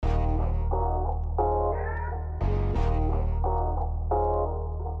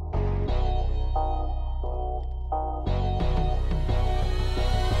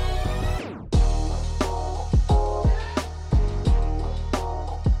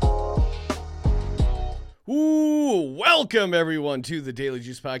Welcome, everyone, to the Daily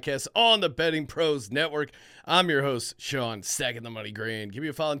Juice Podcast on the Betting Pros Network. I'm your host, Sean, stacking the money green. Give me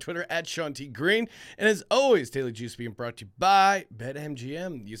a follow on Twitter at Sean T. Green. And as always, Daily Juice being brought to you by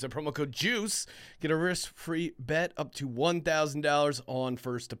BetMGM. Use the promo code JUICE. Get a risk-free bet up to $1,000 on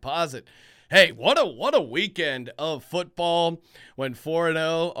first deposit. Hey, what a weekend of football. Went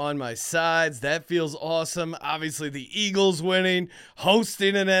 4-0 on my sides. That feels awesome. Obviously, the Eagles winning,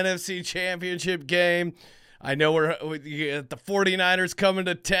 hosting an NFC championship game. I know you got the 49ers coming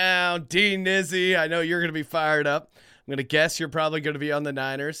to town. Dean Nizzi, I know you're going to be fired up. I'm going to guess you're probably going to be on the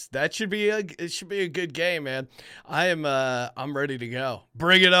Niners. It should be a good game, man. I'm ready to go.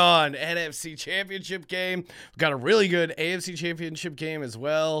 Bring it on. NFC Championship game. We've got a really good AFC Championship game as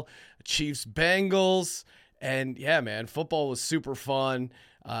well. Chiefs Bengals. And yeah, man, football was super fun.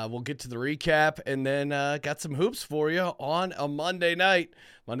 We'll get to the recap and then got some hoops for you on a Monday night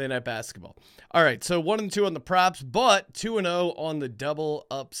basketball. All right, so 1-2 on the props, but 2-0 on the double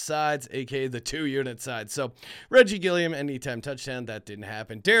up sides, aka the 2-unit side. So Reggie Gilliam, anytime touchdown, that didn't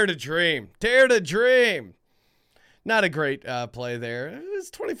happen. Dare to dream. Not a great play there. It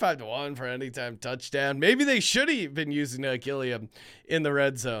was 25-1 for anytime touchdown. Maybe they should have been using Gilliam in the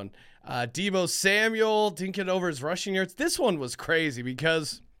red zone. Deebo Samuel didn't get over his rushing yards. This one was crazy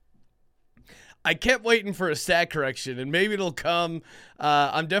because I kept waiting for a stat correction, and maybe it'll come.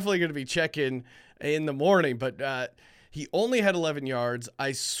 I'm definitely going to be checking in the morning, but he only had 11 yards.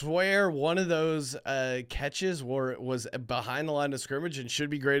 I swear one of those catches was behind the line of scrimmage and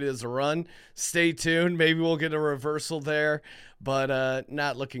should be graded as a run. Stay tuned. Maybe we'll get a reversal there, but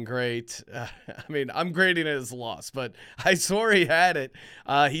not looking great. I'm grading it as a loss, but I swore he had it.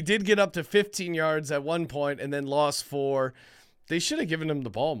 He did get up to 15 yards at one point and then lost 4. They should have given him the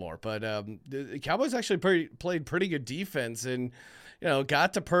ball more, but the Cowboys actually played pretty good defense and,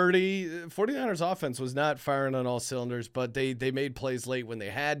 got to Purdy. 49ers offense was not firing on all cylinders, but they made plays late when they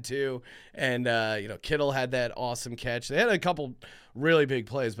had to. And, Kittle had that awesome catch. They had a couple really big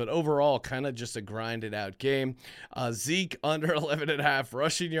plays, but overall kind of just a grinded out game. Zeke under 11.5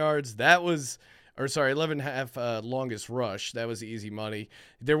 rushing yards. 11.5 longest rush. That was easy money.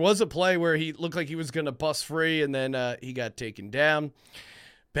 There was a play where he looked like he was going to bust free, and then he got taken down.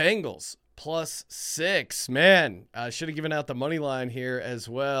 Bengals +6. Man, should have given out the money line here as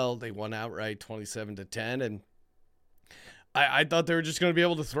well. They won outright 27-10, and I thought they were just going to be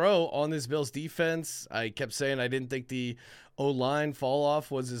able to throw on this Bills defense. I kept saying I didn't think the O-line fall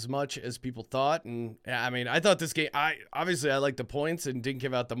off was as much as people thought. And I thought this game, I like the points and didn't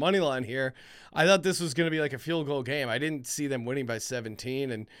give out the money line here. I thought this was going to be like a field goal game. I didn't see them winning by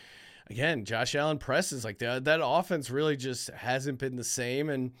 17. And again, Josh Allen presses like that offense really just hasn't been the same.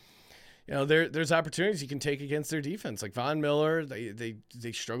 And, there's opportunities you can take against their defense. Like Von Miller, they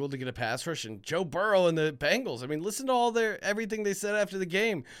struggled to get a pass rush, and Joe Burrow and the Bengals. Listen to everything they said after the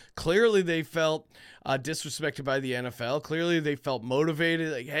game. Clearly they felt disrespected by the NFL. Clearly they felt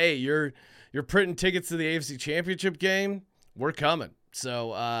motivated. Like, hey, you're printing tickets to the AFC Championship game. We're coming.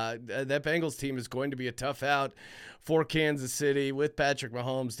 So that Bengals team is going to be a tough out for Kansas City with Patrick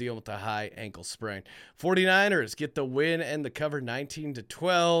Mahomes dealing with a high ankle sprain. 49ers get the win and the cover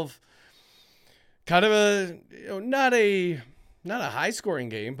 19-12. Kind of not a high-scoring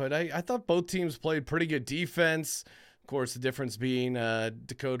game, but I thought both teams played pretty good defense. Of course, the difference being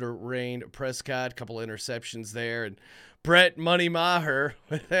Dakota Rain Prescott, a couple interceptions there, and Brett Money Maher.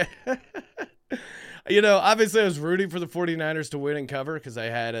 Obviously I was rooting for the 49ers to win and cover because I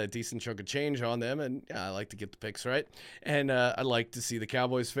had a decent chunk of change on them, and I like to get the picks right, and I like to see the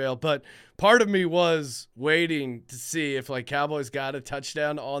Cowboys fail. But part of me was waiting to see if Cowboys got a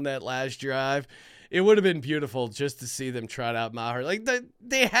touchdown on that last drive. It would have been beautiful just to see them trot out Maher.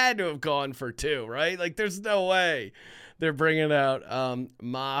 They had to have gone for 2, right? There's no way they're bringing out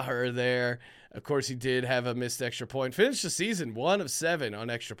Maher there. Of course, he did have a missed extra point. Finished the season 1 of 7 on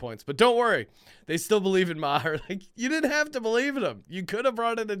extra points. But don't worry, they still believe in Maher. You didn't have to believe in him. You could have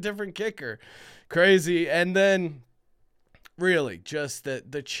brought in a different kicker. Crazy. And then, really, just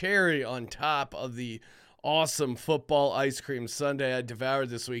the cherry on top of the awesome football ice cream sundae I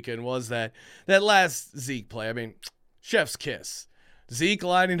devoured this weekend was that last Zeke play. Chef's kiss. Zeke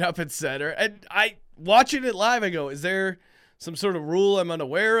lining up at center. And watching it live, I go, is there some sort of rule I'm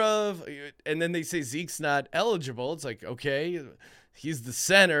unaware of? And then they say Zeke's not eligible. It's like, okay, he's the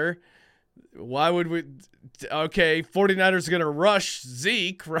center. Why would we? Okay, 49ers are going to rush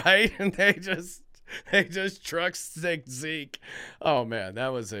Zeke, right? And they just truck stick Zeke. Oh man,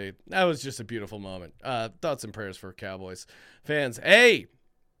 that was just a beautiful moment. Thoughts and prayers for Cowboys fans. Hey,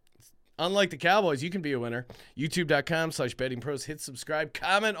 unlike the Cowboys, you can be a winner. YouTube.com/bettingpros. Hit subscribe.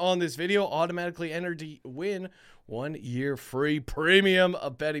 Comment on this video. Automatically enter to win 1 year free premium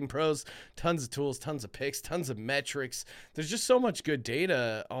of Betting Pros. Tons of tools, tons of picks, tons of metrics. There's just so much good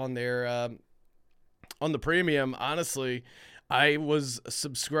data on there. On the premium, honestly, I was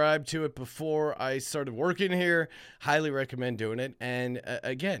subscribed to it before I started working here. Highly recommend doing it. And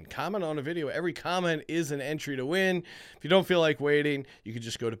again, comment on a video. Every comment is an entry to win. If you don't feel like waiting, you can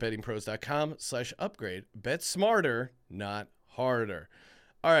just go to bettingpros.com/upgrade. Bet smarter, not harder.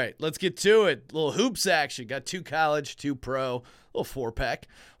 All right, let's get to it. Little hoops action. Got 2 college, 2 pro, little 4-pack.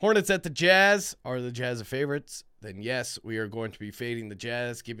 Hornets at the Jazz. Are the Jazz a favorites? Then yes, we are going to be fading the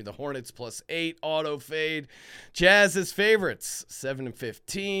Jazz. Give me the Hornets +8 auto fade. Jazz as favorites,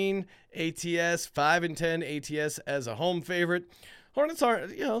 7-15 ATS, 5-10 ATS as a home favorite. Hornets are,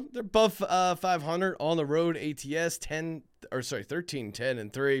 they're above 500 on the road. ATS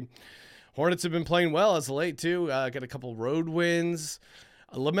 13-10-3. Hornets have been playing well as of late too. Got a couple road wins.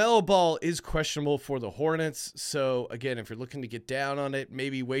 LaMelo Ball is questionable for the Hornets. So again, if you're looking to get down on it,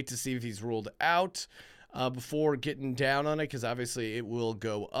 maybe wait to see if he's ruled out before getting down on it, because obviously it will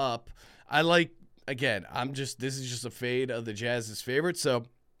go up. This is just a fade of the Jazz's favorite. So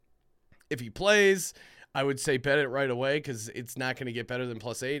if he plays, I would say bet it right away, because it's not going to get better than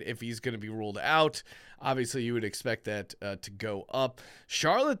 +8 if he's going to be ruled out. Obviously, you would expect that to go up.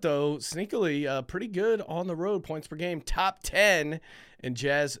 Charlotte, though, sneakily pretty good on the road, points per game, top 10, and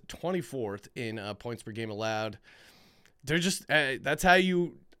Jazz 24th in points per game allowed. They're just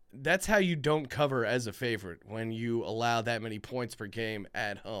that's how you don't cover as a favorite, when you allow that many points per game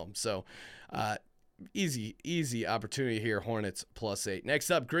at home. So easy opportunity here. Hornets +8.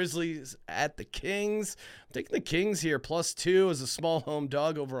 Next up, Grizzlies at the Kings. I'm taking the Kings here +2 as a small home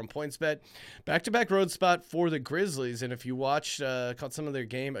dog over on PointsBet. Back-to-back road spot for the Grizzlies. And if you caught some of their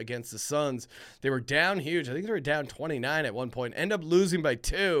game against the Suns, they were down huge. I think they were down 29 at one point. End up losing by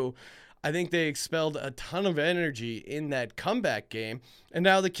 2. I think they expelled a ton of energy in that comeback game. And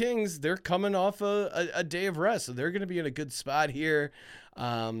now the Kings, they're coming off a day of rest, so they're going to be in a good spot here.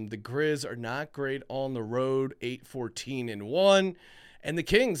 The Grizz are not great on the road, 8-14-1. And the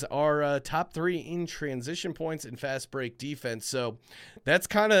Kings are top 3 in transition points and fast break defense. So that's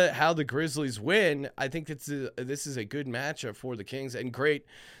kind of how the Grizzlies win. I think this is a good matchup for the Kings and great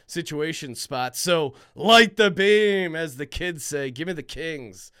situation spot. So light the beam, as the kids say. Give me the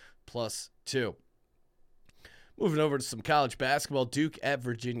Kings +2. Moving over to some college basketball, Duke at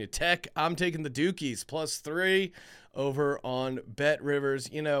Virginia Tech. I'm taking the Dukies +3 over on Bet Rivers.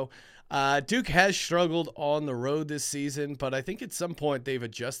 Duke has struggled on the road this season, but I think at some point they've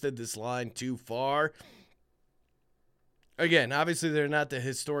adjusted this line too far. Again, obviously they're not the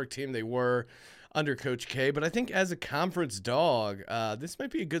historic team they were under Coach K, but I think as a conference dog, this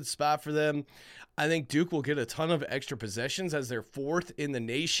might be a good spot for them. I think Duke will get a ton of extra possessions, as they're 4th in the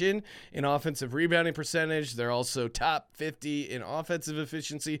nation in offensive rebounding percentage. They're also top 50 in offensive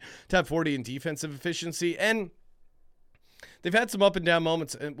efficiency, top 40 in defensive efficiency, and they've had some up and down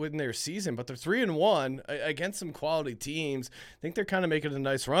moments within their season, but they're 3-1 against some quality teams. I think they're kind of making a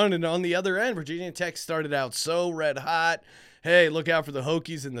nice run. And on the other end, Virginia Tech started out so red hot. Hey, look out for the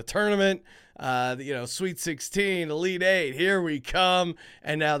Hokies in the tournament. Sweet 16, Elite 8, here we come.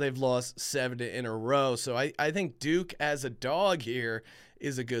 And now they've lost 7 in a row. So I think Duke as a dog here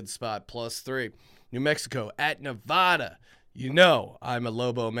is a good spot, +3. New Mexico at Nevada. I'm a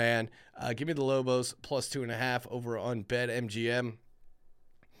Lobo man. Give me the Lobos +2.5 over on BetMGM.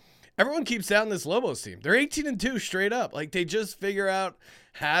 Everyone keeps down this Lobos team. They're 18-2 straight up. Like, they just figure out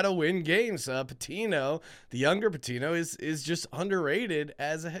how to win games. Pitino, the younger Pitino, is just underrated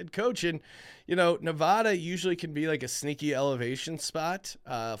as a head coach. And, Nevada usually can be like a sneaky elevation spot,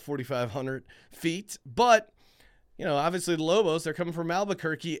 4,500 feet. But, obviously the Lobos, they're coming from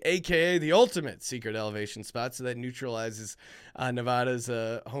Albuquerque, a.k.a. the ultimate secret elevation spot. So that neutralizes Nevada's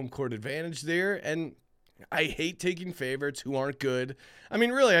home court advantage there. And I hate taking favorites who aren't good. I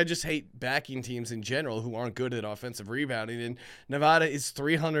mean, really, I just hate backing teams in general who aren't good at offensive rebounding. And Nevada is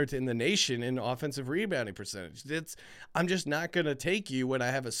 300th in the nation in offensive rebounding percentage. I'm just not going to take you when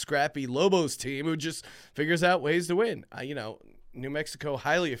I have a scrappy Lobos team who just figures out ways to win. New Mexico,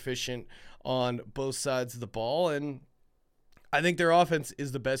 highly efficient on both sides of the ball, and I think their offense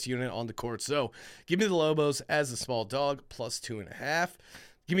is the best unit on the court. So give me the Lobos as a small dog, +2.5.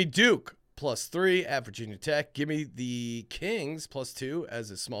 Give me Duke +3 at Virginia Tech. Give me the Kings +2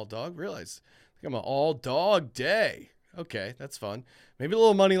 as a small dog. Realize I'm an all dog day. Okay, that's fun. Maybe a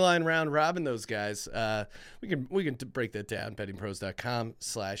little money line round robin those guys. We can break that down. Bettingpros.com/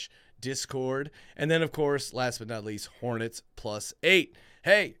 Discord. And then, of course, last but not least, Hornets +8.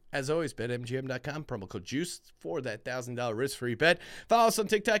 Hey, as always, betmgm.com, promo code JUICE for that $1,000 risk-free bet. Follow us on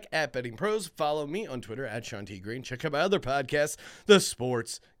TikTok at Betting Pros. Follow me on Twitter at Sean T. Green. Check out my other podcast, the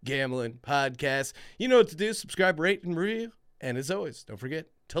Sports Gambling Podcast. You know what to do. Subscribe, rate, and review. And as always, don't forget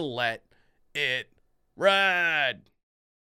to let it ride.